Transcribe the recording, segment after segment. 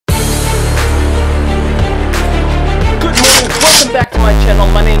my channel.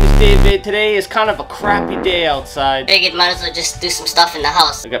 My name is David. Today is kind of a crappy day outside. Figured might as well just do some stuff in the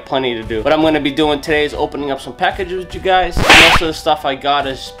house. I got plenty to do. What I'm going to be doing today is opening up some packages with you guys. Most of the stuff I got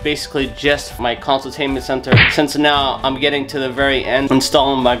is basically just my consultainment center. Since now I'm getting to the very end,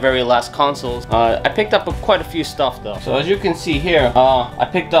 installing my very last consoles. I picked up quite a few stuff though. So as you can see here, I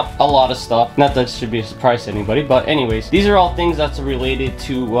picked up a lot of stuff. Not that it should be a surprise to anybody, but anyways, these are all things that's related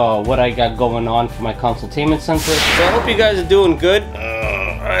to what I got going on for my consultainment center. So I hope you guys are doing good.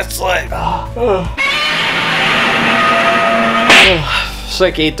 It's like it's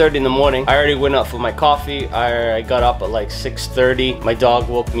like 8:30 in the morning. I already went up for my coffee. I got up at like 6:30. My dog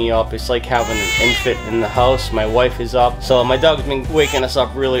woke me up. It's like having an infant in the house. My wife is up. So my dog's been waking us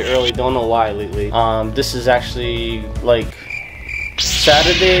up really early. Don't know why lately. This is actually like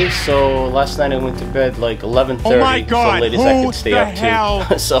Saturday, so last night I went to bed like 11:30. Oh my God, so ladies I could stay up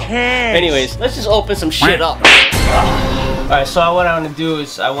too. So anyways, let's just open some shit up. Alright, so what I want to do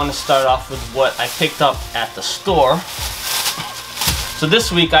is I want to start off with what I picked up at the store. So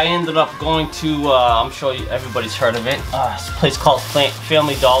this week I ended up going to, I'm sure everybody's heard of it, it's a place called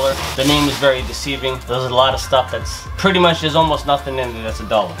Family Dollar. The name is very deceiving. There's a lot of stuff that's pretty much, there's almost nothing in there that's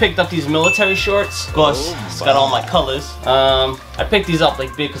 $1. Picked up these military shorts. Of course, it's got all my colors. I picked these up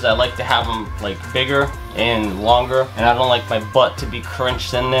like big because I like to have them like bigger and longer, and I don't like my butt to be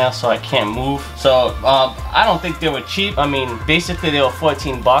crunched in there so I can't move. So I don't think they were cheap. I mean, basically they were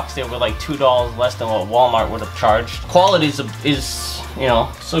 14 bucks. They were like $2 less than what Walmart would have charged. Quality is you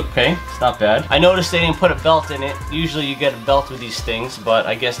know, it's okay. It's not bad. I noticed they didn't put a belt in it. Usually you get a belt with these things, but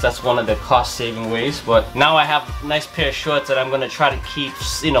I guess that's one of the cost-saving ways. But now I have a nice pair of shorts that I'm going to try to keep,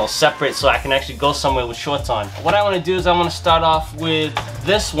 you know, separate so I can actually go somewhere with shorts on. What I want to do is I want to start off with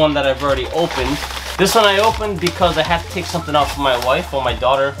this one that I've already opened. This one I opened because I had to take something out for my wife or my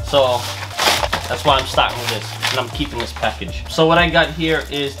daughter, so that's why I'm starting with this, and I'm keeping this package. So what I got here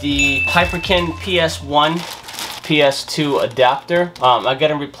is the Hyperkin PS1 PS2 adapter. I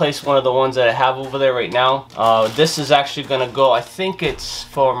gotta replace one of the ones that I have over there right now. This is actually gonna go, I think it's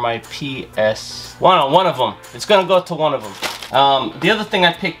for my PS, one of them. It's gonna go to one of them. The other thing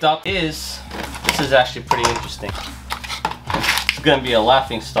I picked up is, this is actually pretty interesting. It's gonna be a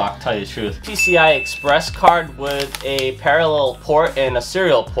laughing stock, tell you the truth. PCI Express card with a parallel port and a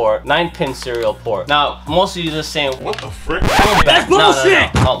serial port, 9-pin serial port. Now, most of you are saying, what the frick? That's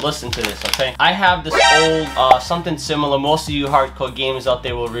bullshit! No, listen to this, okay? I have this old, something similar. Most of you hardcore gamers out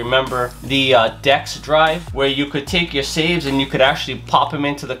there will remember the Dex drive, where you could take your saves and you could actually pop them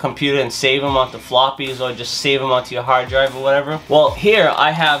into the computer and save them onto floppies or just save them onto your hard drive or whatever. Well, here I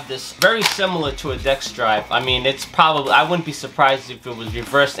have this very similar to a Dex drive. I mean, it's probably, I wouldn't be surprised if it was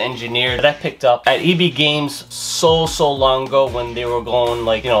reverse engineered, that I picked up at EB Games so long ago when they were going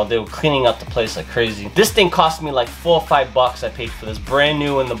like, you know, they were cleaning up the place like crazy. This thing cost me like $4 or $5 I paid for this, brand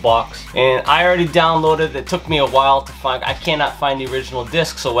new in the box, and I already downloaded it. It took me a while to find, I cannot find the original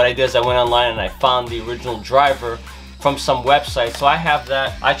disc, so what I did is I went online and I found the original driver from some website. So I have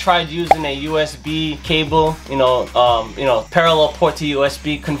that. I tried using a USB cable, you know, parallel port to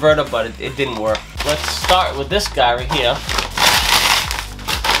USB converter, but it didn't work. Let's start with this guy right here.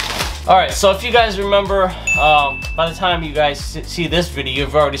 Alright, so if you guys remember, by the time you guys see this video,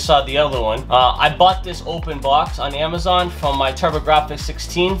 you've already saw the other one. I bought this open box on Amazon from my TurboGrafx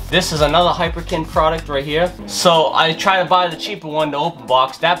 16. This is another Hyperkin product right here. So I tried to buy the cheaper one, the open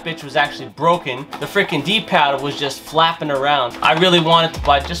box. That bitch was actually broken. The freaking D-pad was just flapping around. I really wanted to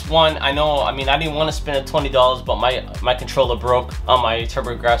buy just one. I know, I mean, I didn't want to spend $20, but my controller broke on my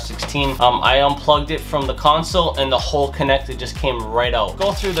TurboGrafx 16. I unplugged it from the console and the whole connector just came right out.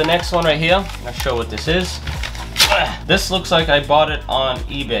 Go through the next one right here. I'll show what this is. This looks like I bought it on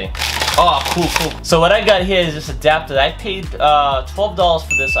eBay. Oh, cool. So what I got here is this adapter. I paid $12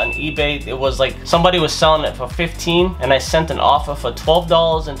 for this on eBay. It was like somebody was selling it for $15, and I sent an offer for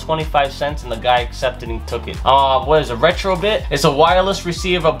 $12.25, and the guy accepted and took it. What is a Retrobit? It's a wireless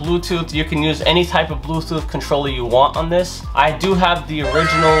receiver, Bluetooth. You can use any type of Bluetooth controller you want on this. I do have the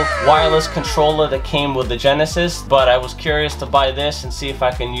original wireless controller that came with the Genesis, but I was curious to buy this and see if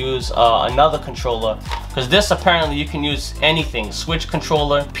I can use another controller, because this apparently you can use anything. Switch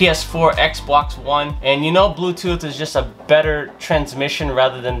controller, PS4, Xbox One, and you know Bluetooth is just a better transmission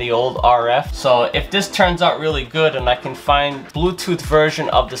rather than the old RF. So if this turns out really good and I can find Bluetooth version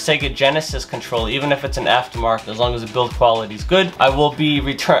of the Sega Genesis controller, even if it's an aftermarket, as long as the build quality is good, I will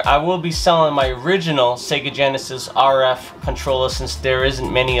be selling my original Sega Genesis RF controller, since there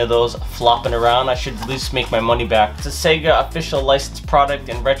isn't many of those flopping around. I should at least make my money back. It's a Sega official licensed product,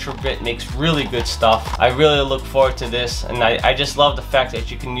 and Retrobit makes really good stuff. I really look forward to this, and I just love the fact that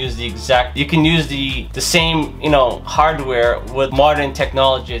you can use the same, you know, hardware with modern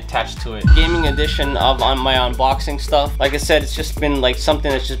technology attached to it. Gaming edition of on my unboxing stuff. Like I said, it's just been like something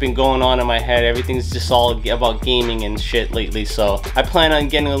that's just been going on in my head. Everything's just all about gaming and shit lately, so I plan on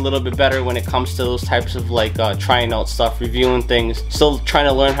getting a little bit better when it comes to those types of like trying out stuff, reviewing things. Still trying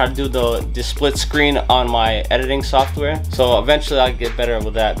to learn how to do the split screen on my editing software, so eventually I'll get better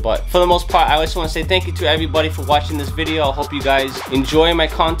with that. But for the most part, I just want to say thank you to everybody for watching this video. I hope you guys enjoy my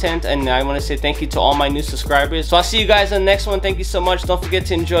content, and I want to say thank you to all my new subscribers. So I'll see you guys on the next one. Thank you so much. Don't forget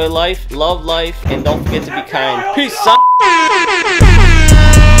to enjoy life, love life, and don't forget to be kind. Peace, son.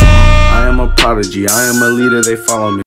 I am a prodigy, I am a leader, they follow me.